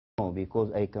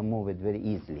because I can move it very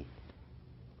easily.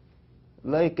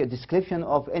 Like a description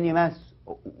of any mass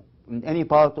in any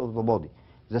part of the body.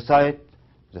 The site,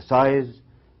 the size,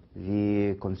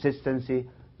 the consistency,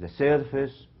 the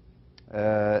surface,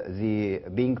 the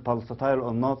being pulsatile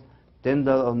or not,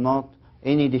 tender or not,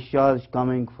 any discharge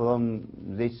coming from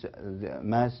this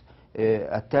mass,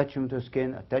 attachment to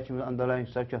skin, attachment to underlying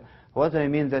structure. What I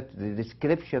mean that the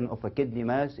description of a kidney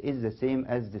mass is the same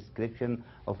as description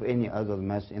of any other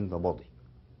mass in the body.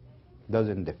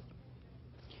 Doesn't differ.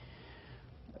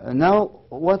 Now,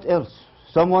 what else?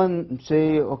 Someone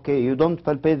say, okay, you don't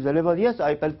palpate the liver. Yes,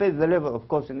 I palpate the liver, of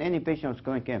course, in any patient with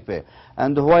chronic kidney failure.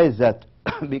 And why is that?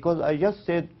 Because I just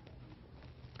said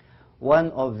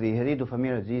one of the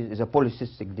heredofamilial disease is a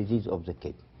polycystic disease of the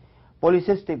kidney.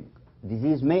 Polycystic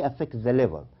disease may affect the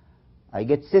liver. I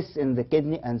get cysts in the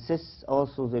kidney, and cysts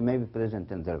also they may be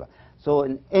present in the liver. So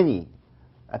in any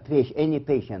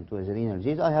patient with renal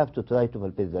disease, I have to try to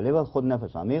palpate the liver. خد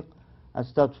نفس عميق. I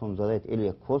start from the right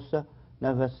iliac fossa.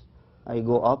 نفس. I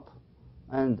go up,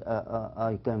 and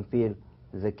I can feel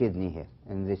the kidney here.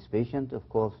 In this patient, of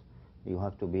course, you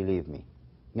have to believe me.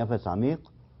 نفس عميق.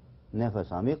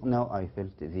 نفس عميق. Now I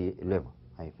felt the liver.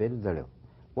 I feel the liver.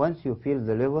 Once you feel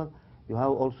the liver, you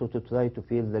have also to try to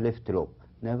feel the left lobe.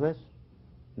 نفس.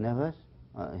 نفس.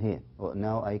 Here.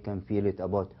 Now I can feel it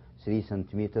about 3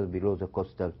 centimeters below the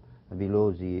costal,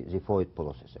 below the xiphoid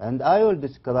process. And I will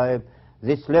describe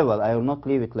this liver. I will not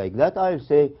leave it like that. I will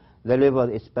say the liver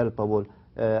is palpable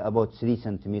about 3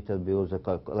 centimeters below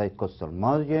the right costal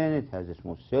margin. It has a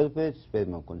smooth surface,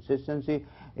 spherical consistency.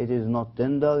 It is not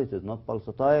tender. It is not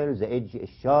pulsatile. The edge is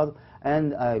sharp.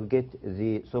 And I'll get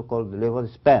the so-called liver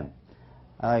span.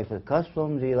 I focus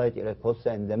from the right iliac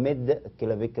fossa in the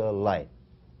mid-clavicular line.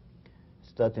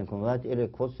 Starting from right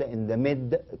iliac fossa in the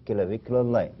mid-clavicular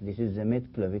line. This is the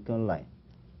mid-clavicular line.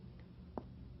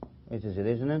 It is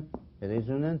resonant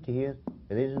here,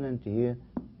 resonant here,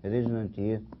 resonant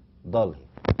here, dull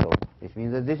here. So it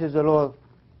means that this is the lower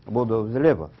border of the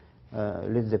liver.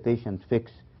 Let the patient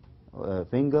fix a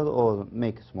finger or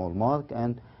make a small mark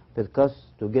and percuss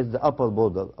to get the upper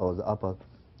border or the upper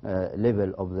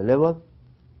level of the liver.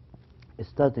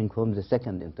 Starting from the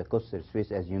second intercostal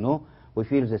space, as you know, we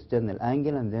feel the sternal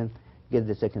angle and then get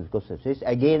the second intercostal space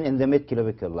again in the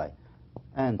mid-clavicular line.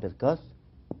 And percuss,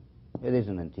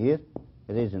 resonant here,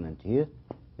 resonant here,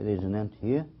 resonant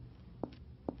here,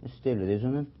 still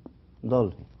resonant, dull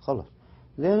here. خلاص.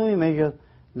 Then we measure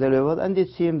the liver, and it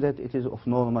seems that it is of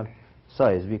normal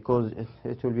size because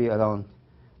it will be around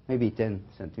maybe 10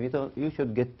 centimeters. You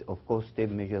should get, of course, tape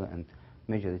measure and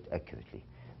measure it accurately.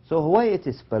 So why it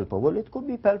is palpable? It could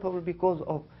be palpable because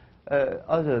of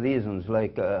other reasons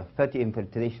like fatty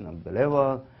infiltration of the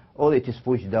liver, or it is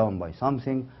pushed down by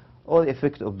something, or the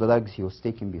effect of drugs he was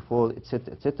taking before,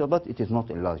 etc., etc., but it is not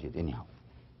enlarged anyhow.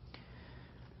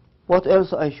 What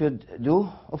else I should do?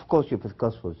 Of course, you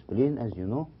percuss for spleen, as you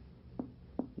know,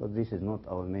 but this is not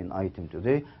our main item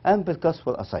today, and percuss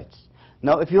for ascites.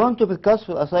 Now, if you want to percuss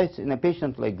for ascites in a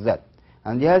patient like that,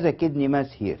 and he has a kidney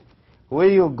mass here, where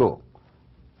you go?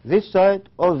 This side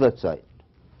or that side?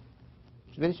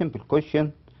 It's a very simple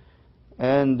question,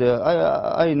 and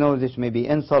I know this may be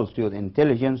insult to your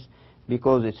intelligence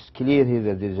because it's clear here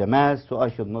that there is a mass, so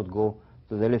I should not go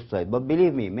to the left side. But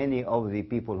believe me, many of the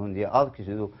people when they ask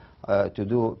you to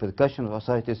do percussion of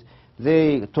ascites,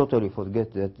 they totally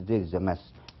forget that there is a mass.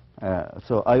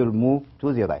 So I will move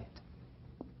to the right.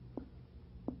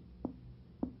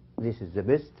 This is the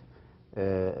best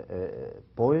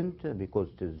point because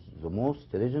it is the most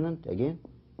resonant again.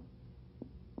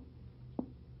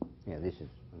 Yeah, this is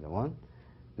the one.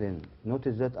 Then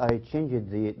notice that I changed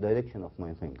the direction of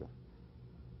my finger.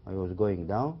 I was going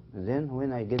down, and then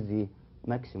when I get the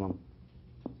maximum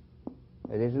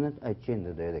resonant, I change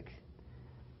the direction.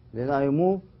 Then I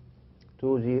move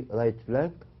to the right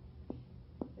flank.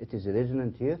 It is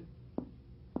resonant here,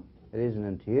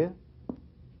 resonant here,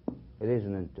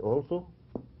 resonant also,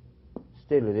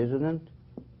 still resonant,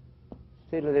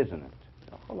 still resonant.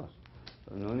 خلاص.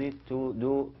 No need to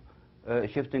do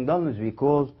shifting dullness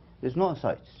because there's no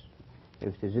ascites.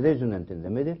 If it is resonant in the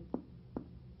middle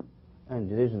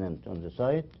and resonant on the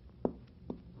side,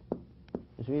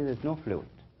 it means there's no fluid.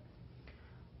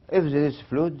 If there is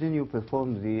fluid, then you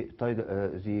perform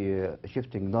the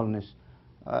shifting dullness,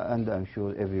 and I'm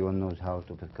sure everyone knows how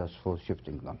to percuss for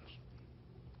shifting dullness.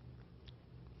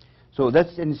 So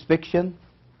that's inspection,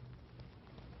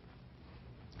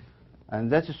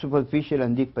 and that's a superficial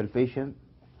and deep palpation,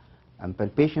 and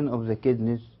palpation of the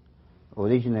kidneys,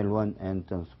 original one and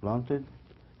transplanted,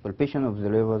 palpation of the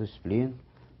liver, spleen,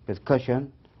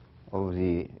 percussion of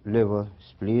the liver,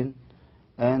 spleen,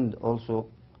 and also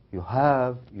you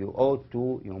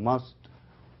must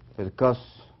percuss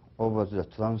over the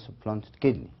transplanted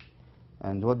kidney.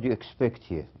 And what do you expect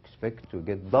here? Expect to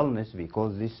get dullness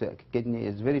because this kidney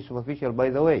is very superficial, by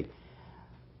the way.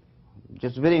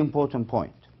 Just very important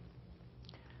point.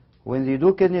 When they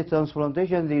do kidney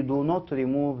transplantation, they do not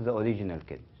remove the original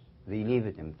kidneys. They leave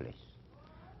it in place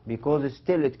because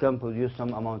still it can produce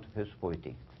some amount of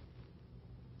erythropoietin.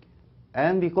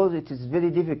 And because it is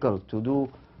very difficult to do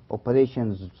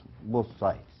operations both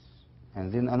sides.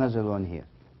 And then another one here.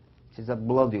 It is a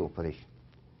bloody operation.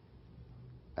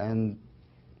 And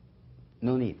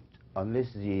no need,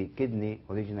 unless the kidney,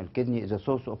 original kidney, is a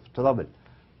source of trouble.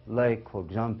 Like, for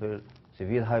example,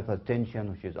 severe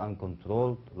hypertension, which is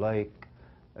uncontrolled, like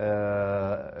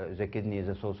the kidney is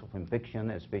a source of infection,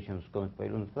 especially with chronic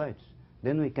pyelonephritis.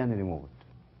 Then we can remove it.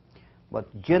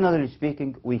 But generally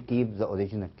speaking, we keep the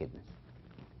original kidneys.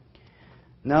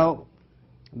 Now,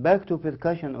 back to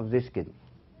percussion of this kidney.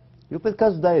 You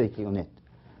percuss directly on it.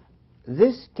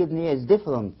 This kidney is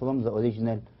different from the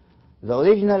original. The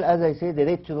original, as I said,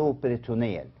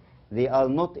 retroperitoneal. They are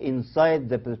not inside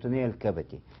the peritoneal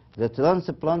cavity. The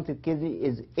transplanted kidney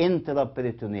is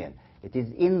intraperitoneal. It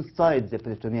is inside the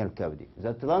peritoneal cavity.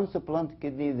 The transplanted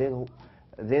kidney,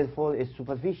 therefore, is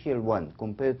superficial one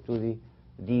compared to the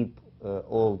deep,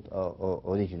 old,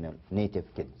 original native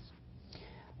kidneys.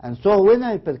 And so when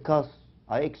I percuss,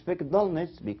 I expect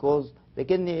dullness because the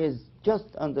kidney is just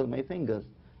under my fingers.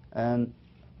 And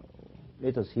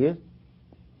let us hear.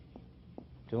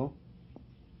 So,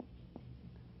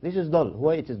 this is dull.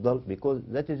 Why it is dull? Because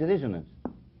that is resonance.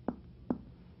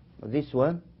 This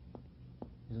one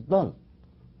is dull.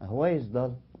 And why is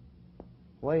dull?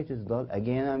 Why it is dull?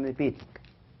 Again, I'm repeating.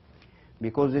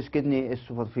 Because this kidney is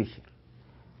superficial.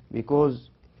 Because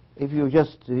if you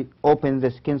just open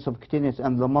the skin subcutaneous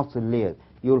and the muscle layer,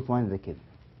 you will find the kidney.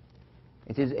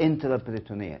 It is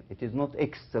intraperitoneal. It is not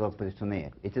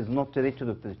extraperitoneal. It is not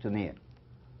retroperitoneal.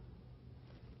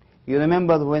 You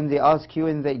remember when they ask you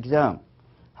in the exam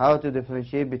how to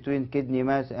differentiate between kidney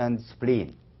mass and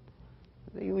spleen.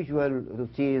 The usual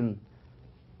routine,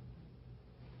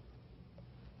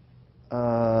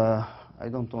 I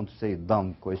don't want to say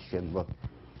dumb question, but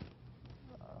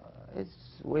it's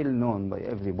well known by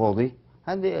everybody.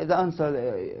 And the answer,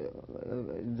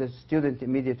 the student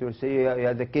immediately will say,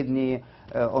 yeah, the kidney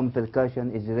on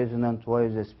percussion is resonant, while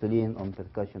the spleen on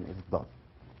percussion is dull.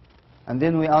 And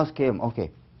then we ask him,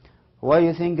 okay, why do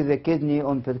you think the kidney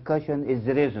on percussion is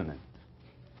resonant?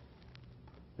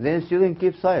 Then the student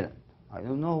keeps silent. I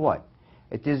don't know why.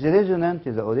 It is resonant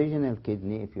to the original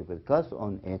kidney. If you percuss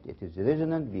on it, it is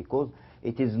resonant because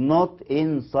it is not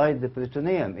inside the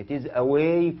peritoneum. It is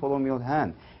away from your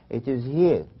hand. It is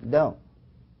here, down.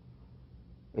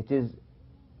 It is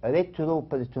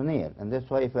retroperitoneal. And that's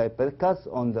why if I percuss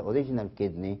on the original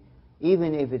kidney,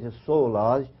 even if it is so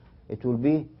large, it will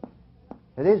be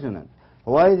resonant.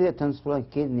 Why the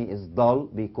transplant kidney is dull?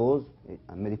 Because,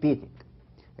 I'm repeating,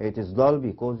 it is dull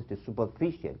because it is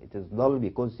superficial. It is dull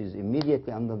because it is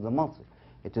immediately under the muscle.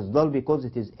 It is dull because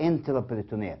it is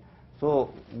intraperitoneal. So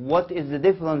what is the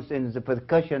difference in the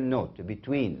percussion note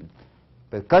between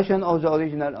percussion of the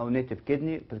original or native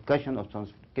kidney, percussion of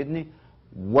transplant kidney?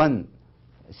 One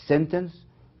sentence: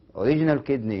 original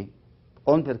kidney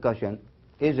on percussion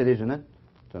is resonant,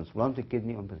 transplanted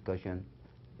kidney on percussion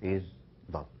is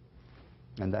dull.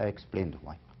 And I explained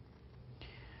why.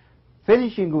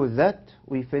 Finishing with that,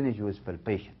 we finish with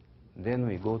palpation. Then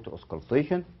we go to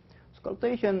auscultation.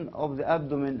 Auscultation of the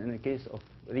abdomen in the case of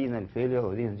renal failure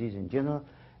or renal disease in general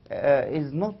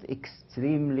is not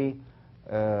extremely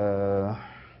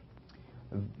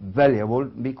valuable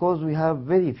because we have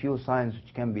very few signs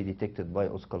which can be detected by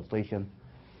auscultation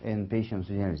in patients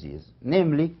with renal disease.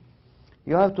 Namely,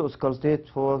 you have to auscultate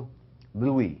for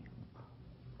bruit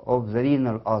of the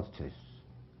renal arteries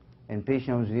in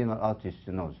patients with renal artery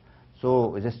stenosis. So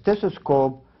with a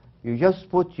stethoscope, you just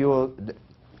put your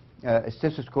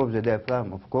stethoscope, the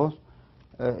diaphragm, of course,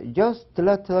 just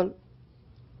lateral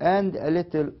and a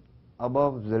little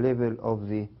above the level of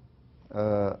the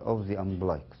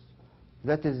umbilicus.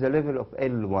 That is the level of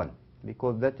L1,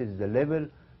 because that is the level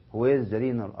where the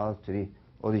renal artery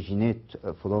originates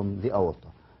from the aorta.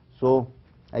 So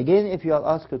again, if you are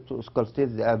asked to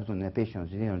auscultate the abdomen in a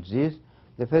patient with renal disease,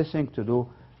 the first thing to do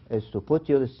is to put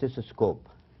your stethoscope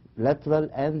lateral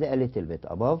and a little bit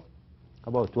above,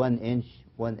 about 1 inch,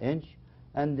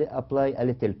 and apply a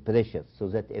little pressure so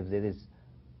that if there is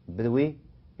bruit,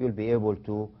 you'll be able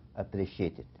to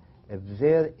appreciate it. If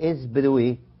there is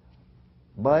bruit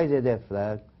by the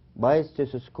diaphragm, by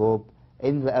stethoscope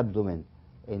in the abdomen,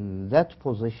 in that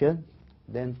position,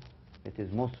 then it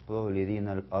is most probably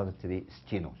renal artery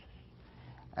stenosis.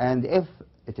 And if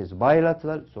it is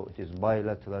bilateral, so it is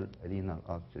bilateral renal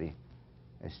artery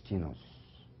stenosis.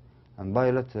 And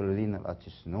bilateral renal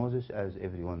artery stenosis, as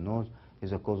everyone knows,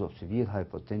 is a cause of severe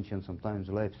hypertension, sometimes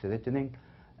life-threatening,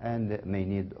 and may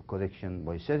need correction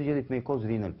by surgery. It may cause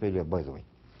renal failure, by the way.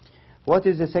 What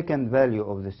is the second value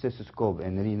of the cystoscope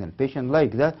in a renal patient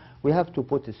like that? We have to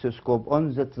put a cystoscope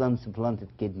on the transplanted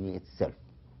kidney itself.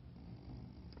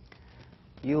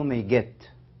 You may get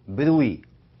bruit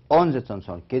on the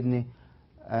transplanted kidney,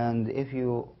 and if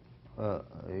you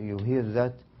hear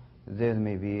that, there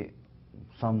may be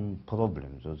some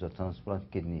problems with the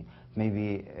transplant kidney, may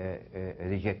be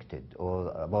rejected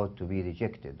or about to be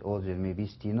rejected, or there may be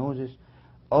stenosis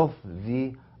of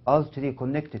the artery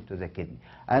connected to the kidney.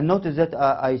 And notice that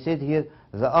I said here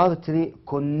the artery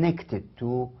connected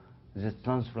to the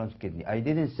transplant kidney. I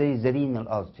didn't say the renal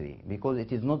artery, because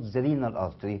it is not the renal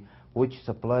artery which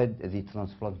supplied the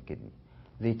transplant kidney.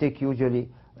 They take usually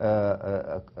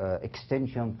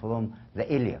extension from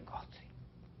the iliac artery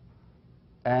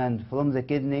and from the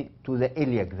kidney to the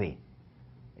iliac vein.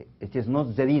 It is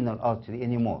not the renal artery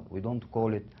anymore. We don't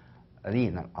call it a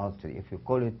renal artery. If you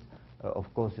call it,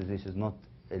 of course, this is not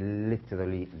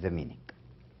literally the meaning.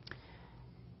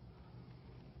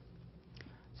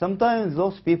 Sometimes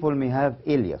those people may have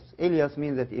ileus. Ileus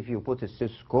means that if you put a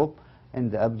stethoscope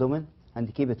in the abdomen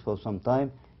and keep it for some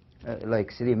time,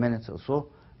 like 3 minutes or so,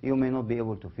 you may not be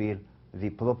able to feel the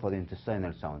proper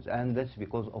intestinal sounds, and that's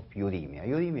because of uremia.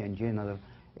 Uremia in general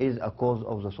is a cause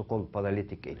of the so-called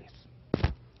paralytic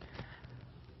ileus.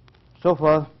 So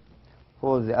far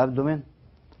for the abdomen,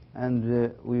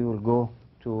 and we will go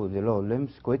to the lower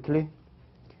limbs quickly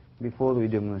before we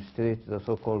demonstrate the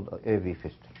so-called AV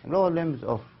fistula. Lower limbs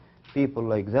of people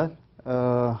like that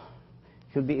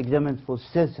should be examined for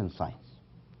certain signs.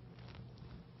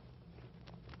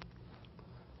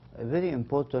 Very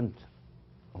important,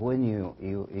 when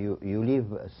you leave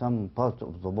some part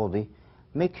of the body,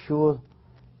 make sure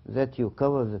that you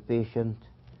cover the patient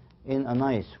in a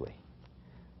nice way,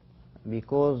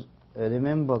 because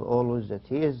remember always that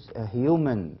he is a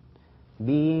human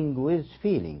being with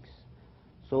feelings,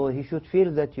 so he should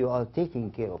feel that you are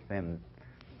taking care of him,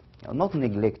 not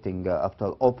neglecting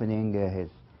after opening his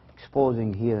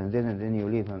exposing here and then you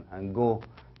leave him and go.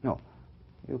 No,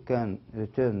 you can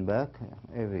return back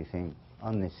everything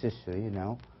unnecessary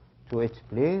now to its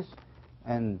place,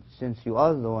 and since you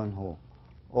are the one who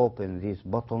opened these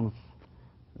buttons,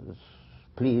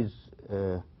 please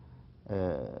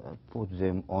put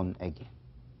them on again.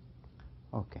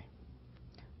 Okay,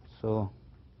 so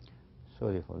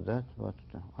sorry for that, but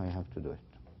I have to do it.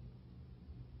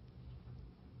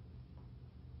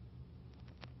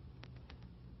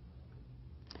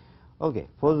 Okay,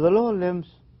 for the lower limbs,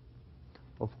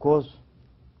 of course,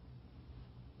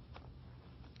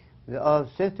 there are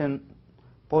certain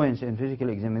points in physical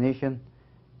examination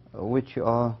which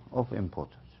are of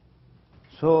importance.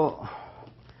 So,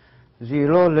 the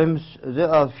lower limbs, there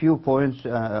are few points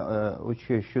which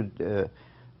should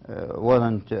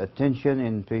warrant attention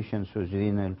in patients with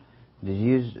renal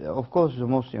disease. Of course, the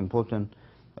most important,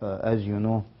 as you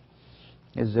know,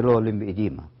 is the lower limb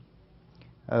edema.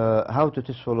 How to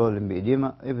test for lower limb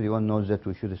edema? Everyone knows that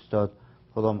we should start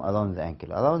from around the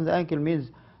ankle. Around the ankle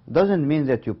doesn't mean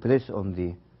that you press on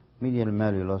the medial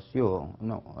malleolus.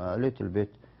 No, a little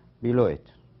bit below it.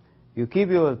 You keep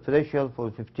your pressure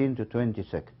for 15 to 20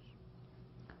 seconds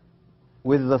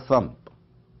with the thumb,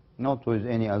 not with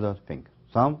any other finger.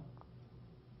 Thumb,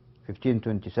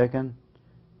 15-20 seconds,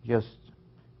 just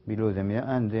below the medial,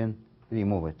 and then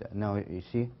remove it. Now you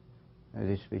see,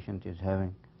 this patient is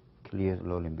having clear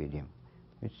lower limb edema.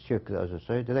 Let's check the other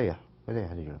side. ريح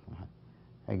رجلك.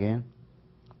 Again,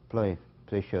 apply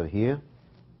pressure here,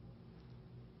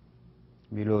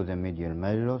 below the medial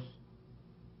malleolus.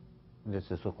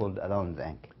 This is so-called around the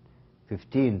ankle.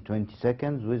 15-20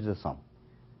 seconds with the thumb.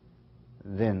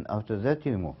 Then after that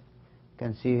you remove. You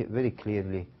can see very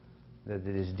clearly that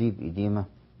there is deep edema,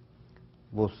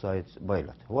 both sides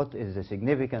bilateral. What is the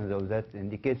significance of that?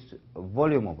 Indicates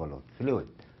volume overload, fluid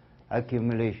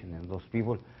accumulation in those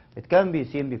people. It can be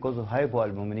seen because of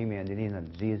hypoalbuminemia and renal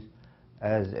disease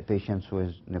as patients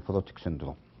with nephrotic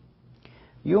syndrome.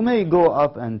 You may go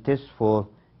up and test for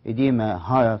edema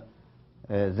higher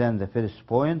than the first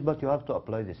point, but you have to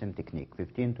apply the same technique.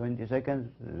 15-20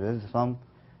 seconds with the thumb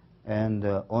and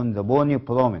on the bony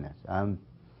prominence. I'm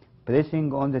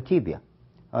pressing on the tibia,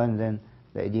 and then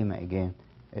the edema again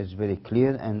is very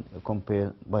clear and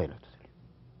compare bilaterally.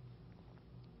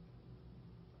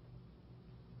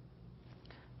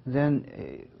 then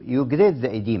you grade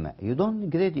the edema. You don't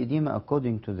grade edema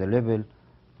according to the level.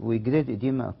 We grade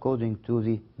edema according to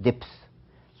the depth.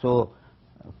 So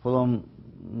from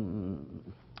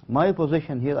my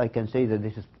position here, I can say that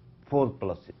this is 4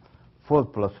 plus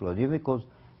low D because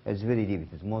it's very deep.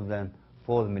 It is more than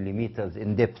 4 millimeters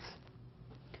in depth.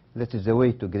 That is the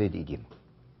way to grade edema.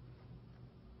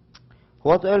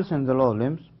 What else in the lower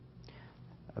limbs?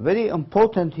 Very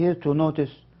important here to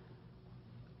notice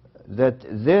that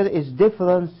there is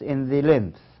difference in the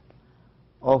length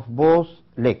of both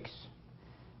legs.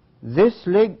 This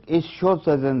leg is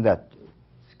shorter than that.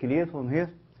 It's clear from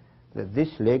here that this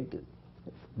leg,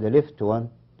 the left one,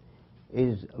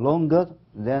 is longer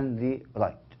than the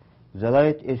right. The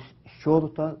right is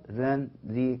shorter than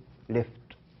the left.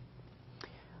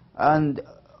 And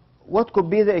what could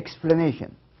be the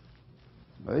explanation?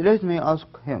 Let me ask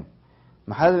him.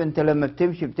 محارب انت لما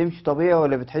بتمشي طبيعي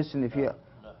ولا بتحس ان فيها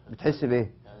بتحس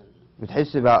بايه؟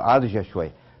 بتحس بعرجة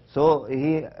شوية. So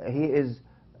he is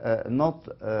not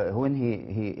when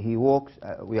he walks.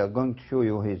 We are going to show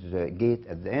you his gait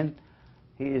at the end.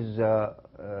 He is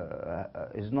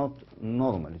not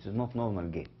normal. It is not normal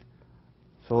gait.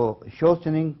 So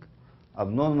shortening,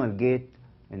 abnormal gait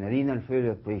in a renal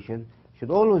failure patient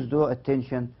should always draw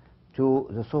attention to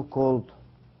the so-called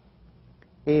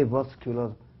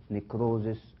avascular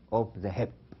necrosis of the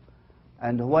hip.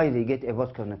 And why they get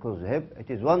avascular necrosis of the hip? It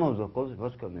is one of the causes,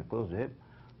 avascular necrosis of the hip.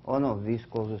 One of these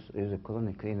causes is a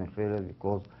chronic renal failure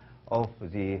because of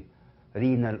the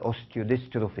renal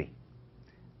osteodystrophy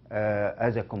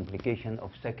as a complication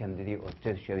of secondary or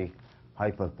tertiary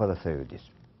hyperparathyroidism.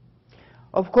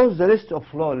 Of course, the rest of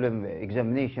lower limb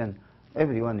examination,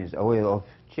 everyone is aware of.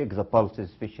 Check the pulse,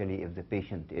 especially if the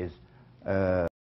patient is